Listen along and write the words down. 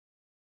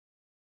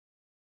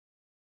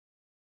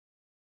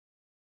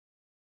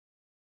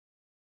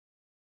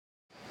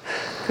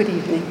Good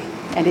evening,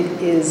 and it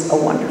is a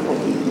wonderful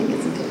evening,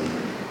 isn't it?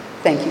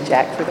 Thank you,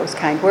 Jack, for those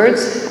kind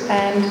words,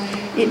 and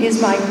it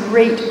is my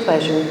great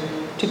pleasure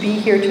to be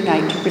here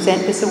tonight to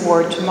present this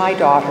award to my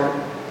daughter,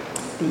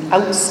 the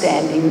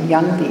outstanding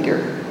young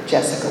leader,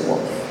 Jessica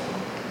Wolff.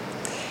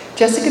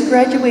 Jessica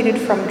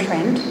graduated from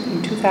Trent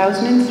in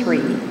 2003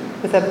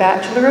 with a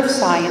Bachelor of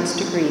Science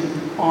degree,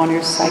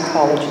 honors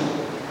psychology.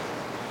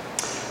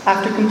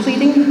 After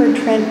completing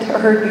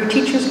her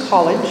Teachers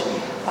College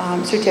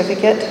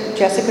certificate,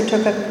 Jessica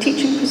took a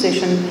teaching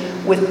position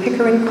with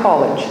Pickering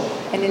College,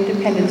 an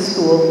independent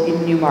school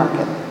in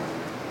Newmarket.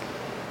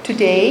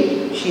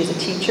 Today, she is a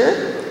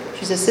teacher.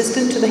 She's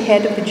assistant to the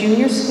head of the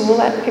junior school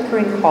at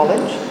Pickering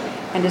College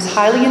and is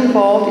highly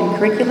involved in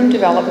curriculum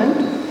development,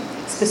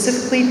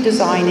 specifically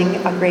designing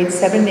a grade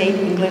 7 and 8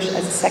 English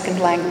as a second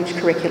language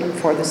curriculum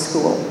for the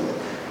school.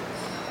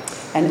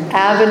 An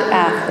avid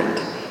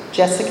athlete,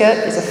 Jessica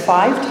is a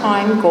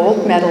 5-time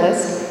gold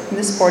medalist in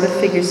the sport of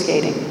figure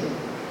skating.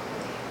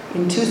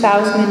 In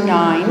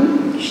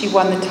 2009, she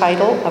won the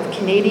title of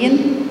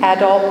Canadian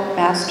Adult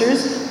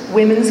Masters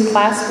Women's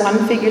Class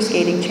 1 Figure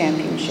Skating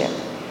Championship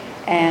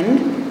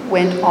and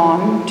went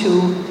on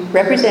to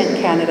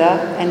represent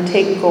Canada and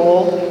take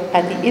gold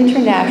at the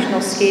International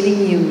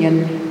Skating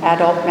Union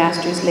Adult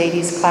Masters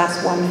Ladies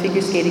Class 1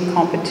 Figure Skating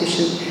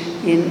Competition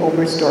in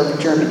Oberstdorf,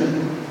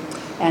 Germany.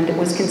 And it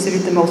was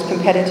considered the most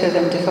competitive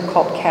and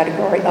difficult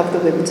category of the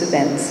women's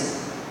events.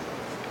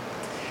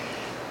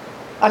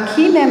 A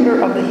key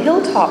member of the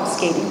Hilltop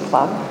Skating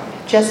Club,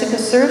 Jessica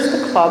serves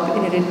the club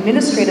in an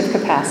administrative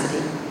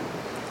capacity.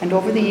 And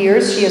over the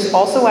years, she has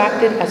also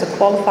acted as a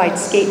qualified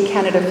Skate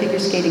Canada figure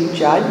skating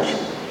judge.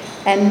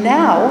 And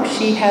now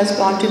she has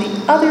gone to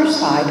the other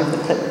side of the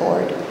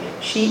clipboard.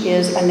 She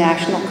is a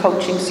national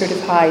coaching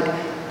certified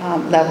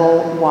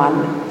level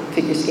 1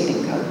 figure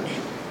skating coach.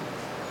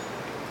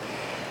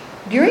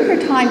 During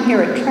her time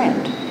here at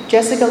Trent,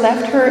 Jessica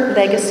left her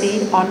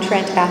legacy on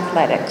Trent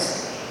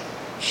Athletics.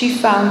 She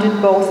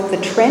founded both the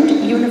Trent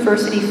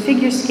University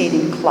Figure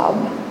Skating Club,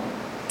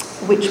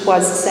 which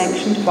was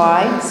sanctioned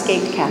by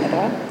Skate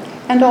Canada,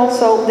 and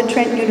also the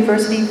Trent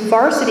University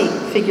Varsity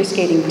Figure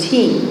Skating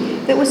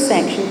Team that was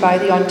sanctioned by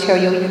the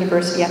Ontario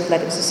University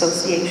Athletics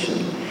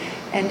Association.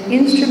 And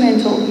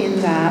instrumental in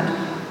that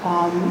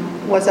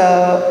was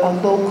a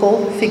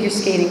local figure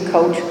skating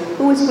coach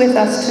who is with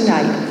us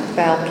tonight,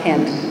 Val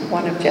Kent,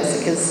 one of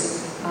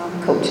Jessica's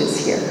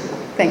coaches here.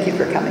 Thank you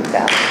for coming,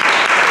 Val.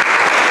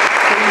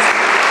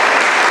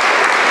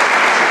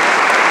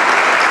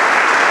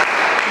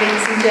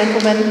 Ladies and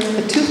gentlemen,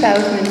 the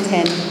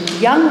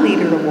 2010 Young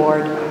Leader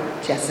Award,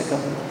 Jessica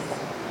Wolff.